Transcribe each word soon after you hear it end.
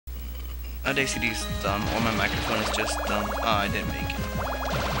ACD's dumb, or my microphone is just dumb. Oh, I didn't make it.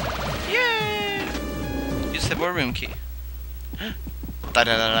 Yay! Use the room key.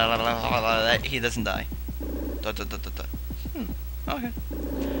 He doesn't die. Okay.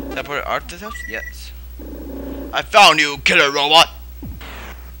 Teleport artifact? Yes. I found you, killer robot!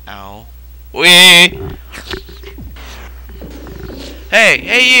 Ow. Wee!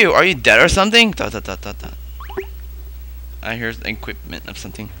 Hey you! Are you dead or something? I hear the equipment of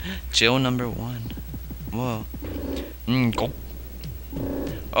something. Jail number 1. Whoa. Go.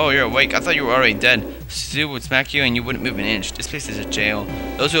 Oh, you're awake. I thought you were already dead. Sue would smack you and you wouldn't move an inch. This place is a jail.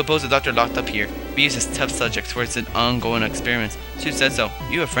 Those who oppose the doctor are locked up here. We use as tough subjects for its ongoing experiments. Sue said so.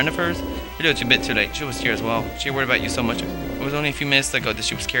 You a friend of hers? You're a little bit too late. She was here as well. She worried about you so much. It was only a few minutes ago that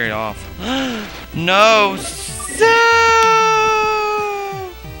she was carried off. No, Sue!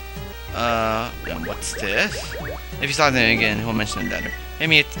 What's this? If you saw them again, he'll mention it later.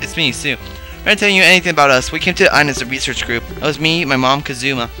 Hey, it's me, Sue. We're not telling you anything about us. We came to the island as a research group. It was me, my mom,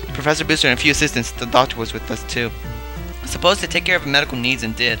 Kazuma, Professor Booster, and a few assistants. The doctor was with us too. Supposed to take care of medical needs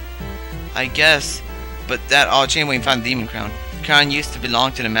and did. I guess. But that all changed when we found the demon crown. The crown used to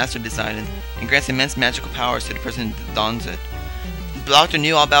belong to the master of this island and grants immense magical powers to the person that dons it. The doctor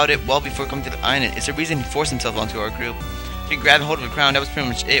knew all about it well before coming to the island. It's the reason he forced himself onto our group. We grabbed hold of the crown. That was pretty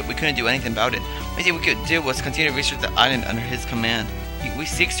much it. We couldn't do anything about it. The only thing we could do was continue to research the island under his command. We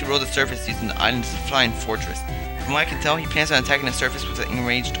seek to rule the surface using the island as a flying fortress. From what I can tell, he plans on attacking the surface with an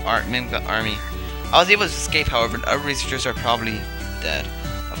enraged Mimiga army. I was able to escape, however. The other researchers are probably dead.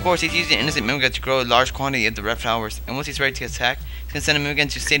 Of course, he's using innocent Mimiga to grow a large quantity of the red flowers, and once he's ready to attack, he's going to send a Mimiga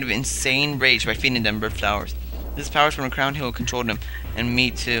into a state of insane rage by feeding them red flowers. This powers from the crown, he will control them, and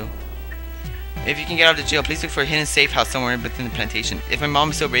me too. If you can get out of the jail, please look for a hidden safe house somewhere within the plantation. If my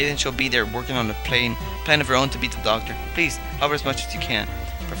mom is still breathing, she'll be there working on a plan of her own to beat the doctor. Please, help her as much as you can.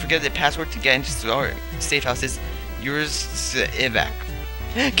 But forget the password to get into the safe house is yours to evac.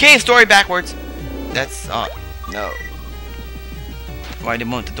 Cave story backwards! That's, no. Why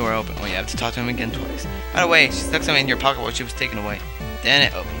didn't want the door open? Oh, you have to talk to him again twice. By the way, she stuck something in your pocket while she was taken away. Then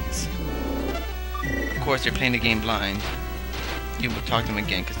it opens. Of course, you're playing the game blind. You would talk to him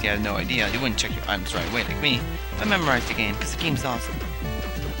again because he had no idea. You wouldn't check your items right away like me. I memorized the game because the game's awesome.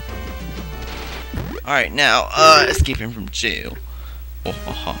 Alright, now, escaping from jail.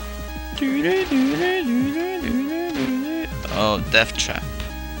 Oh, death trap.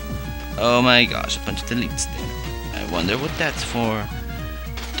 Oh my gosh, a bunch of deletes there. I wonder what that's for.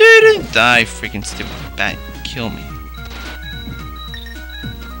 Die, freaking stupid bat. Kill me.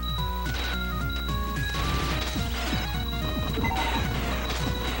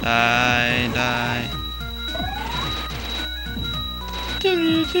 Die.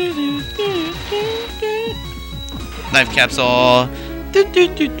 Knife capsule.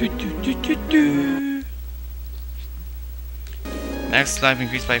 Max life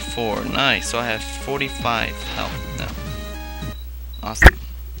increased by 4. Nice. So I have 45 health now. Awesome.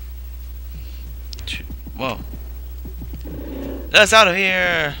 Whoa. Let us out of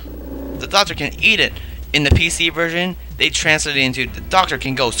here. The doctor can eat it. In the PC version, they translated it into the doctor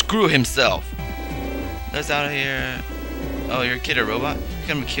can go screw himself. Let us out of here. Oh, you're a kid or robot? You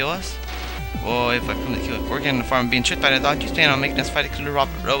come to kill us? Oh, if I come to kill, working on the farm, being tricked by the doctor, you plan on making us fight a killer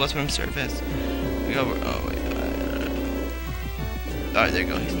robots from the surface. We go. Oh wait. Alright, there you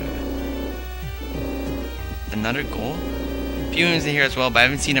go. He's moving. Another goal? Humans in here as well, but I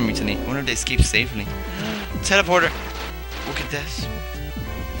haven't seen them recently. I wonder if they escaped safely. Teleporter. Look at this.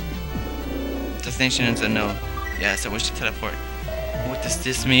 Destination is unknown. Yes, I wish to teleport. What does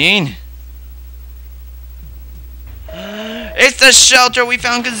this mean? It's the shelter we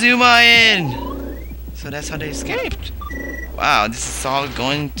found Kazuma in! So that's how they escaped. Wow, this is all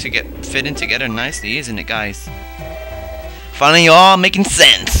going to get fitting together nicely, isn't it, guys? Finally, all making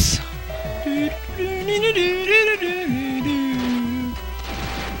sense.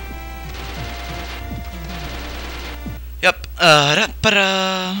 Yep.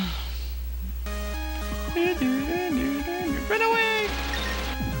 Run away!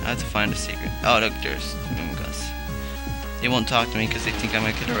 I have to find a secret. Oh, look, there's Mimigas. They won't talk to me because they think I'm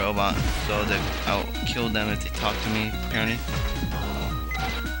a killer robot. So I'll kill them if they talk to me, apparently.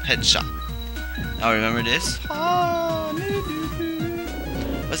 Headshot. Now remember this?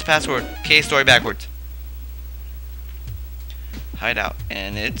 What's the password? K story backwards. Hideout.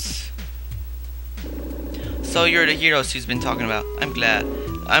 And it's... So you're the hero Sue's been talking about. I'm glad.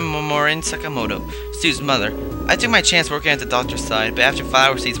 I'm Momorin Sakamoto, Sue's mother. I took my chance working at the doctor's side, but after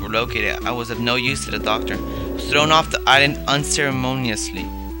flower seeds were located, I was of no use to the doctor. I was thrown off the island unceremoniously.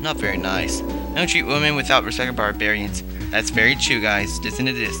 Not very nice. I don't treat women without respect for barbarians. That's very true, guys. Listen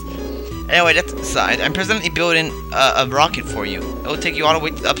to this. Anyway, that's aside. I'm presently building a rocket for you. It will take you all the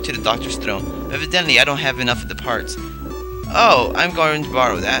way up to the doctor's throne. Evidently, I don't have enough of the parts. Oh, I'm going to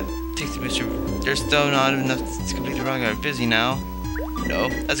borrow that. Takes the booster. There's still not enough to complete the rocket. I'm busy now. No,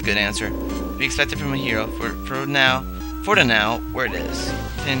 that's a good answer. We expect it from a hero. For now, where it is.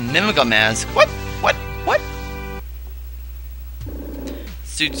 And Mimiga mask. What?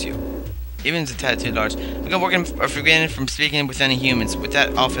 Suits you. Even if it's a tad too large. We can work or forgetting from speaking with any humans. With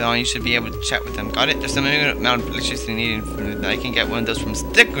that outfit on, you should be able to chat with them. Got it? There's some amount of electricity needed. I can get one of those from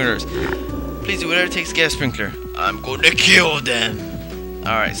stickers. Please do whatever it takes to get a sprinkler. I'm going to kill them.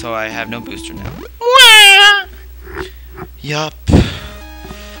 Alright, so I have no booster now. Yup.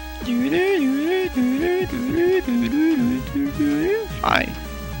 Hi.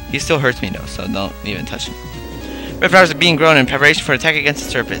 He still hurts me though, so don't even touch him. Red flowers are being grown in preparation for attack against the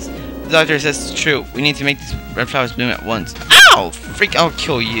surface. The doctor says it's true. We need to make these red flowers bloom at once. Ow! Freak, I'll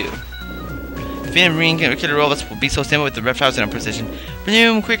kill you. Defeating marine killer robots will be so simple with the red flowers in our position.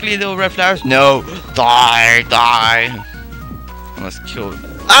 Bloom quickly, little red flowers. No! Die! I must kill him.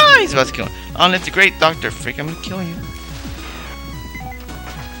 Ah! He's about to kill him. Oh, it's a great doctor. Freak, I'm gonna kill you.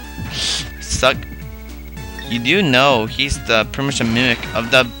 Suck. You do know he's the permission mimic of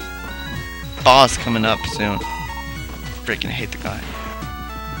the boss coming up soon. Freaking hate the guy.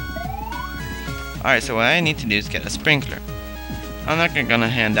 Alright, so what I need to do is get a sprinkler. I'm not gonna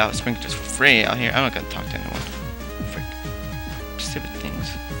hand out sprinklers for free out here. I'm not gonna talk to anyone. Frick. Stupid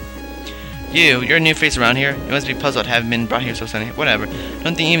things. You're a new face around here. You must be puzzled having been brought here so suddenly. Whatever.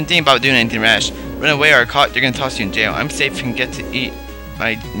 Don't even think about doing anything rash. Run away or caught, they're gonna toss you in jail. I'm safe and get to eat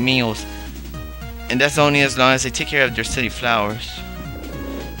my meals. And that's only as long as they take care of their silly flowers.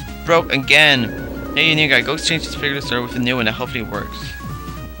 Broke again. Hey, you new guy, go exchange the sprinkler store with a new one that hopefully works.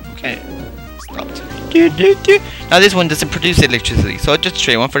 Okay. Stopped. Now this one doesn't produce electricity, so I'll just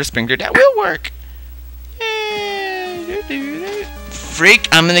trade one for the sprinkler. That will work. Freak,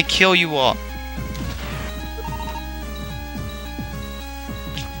 I'm gonna kill you all.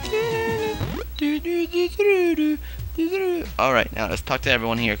 Alright, now let's talk to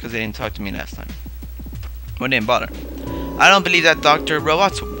everyone here because they didn't talk to me last time. Well, they didn't bother. I don't believe that, Doctor.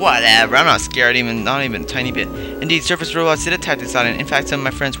 Robots? Whatever. I'm not scared, not even a tiny bit. Indeed, surface robots did attack this island. In fact, some of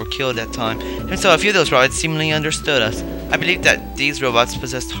my friends were killed at that time. And so a few of those robots seemingly understood us. I believe that these robots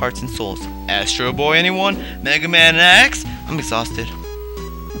possessed hearts and souls. Astro Boy, anyone? Mega Man X? I'm exhausted.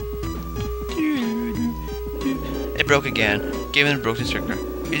 It broke again. Given a broken sprinkler.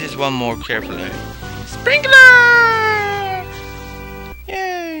 Use this one more carefully. Sprinkler!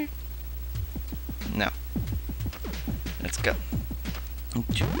 Yay! Now. Let's go. I'm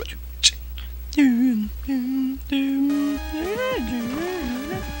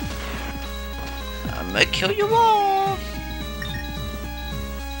gonna kill you all.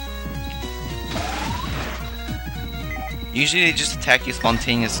 Usually they just attack you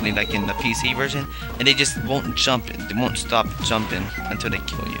spontaneously like in the PC version, and they just won't jump. They won't stop jumping until they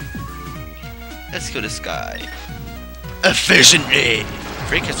kill you. Let's kill this guy. Efficiently!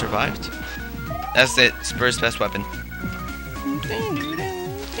 Freak has survived. That's it. Spur's best weapon.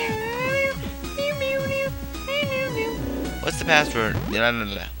 What's the password?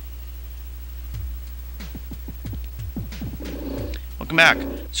 Welcome back.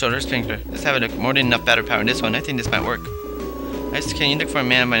 Shoulder sprinkler. Let's have a look. More than enough battery power in this one. I think this might work. Can you look for a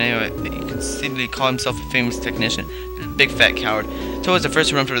man by name that you conceivably call himself a famous technician? Big fat coward. So was the first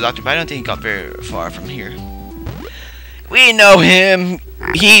to run for the doctor, but I don't think he got very far from here. We know him.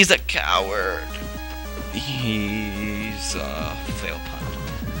 He's a coward. He's a failpot.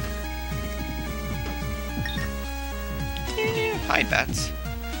 Hi, bats.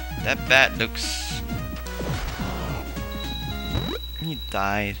 That bat looks... He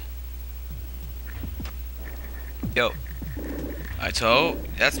died. Yo. Ito,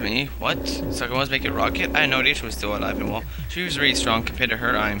 that's me. What? Sucker wants to make a rocket? I didn't know Rachel was still alive and well. She was really strong compared to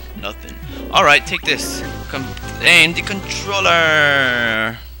her. I'm nothing. Alright, take this. Aim the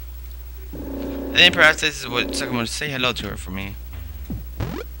controller. And then perhaps this is what Sucker wants to say hello to her for me.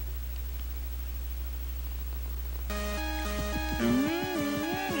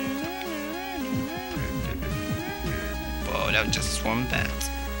 Whoa, that was just a swarm of bats.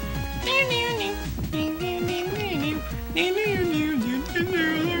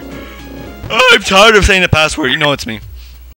 I'm tired of saying the password. You know it's me.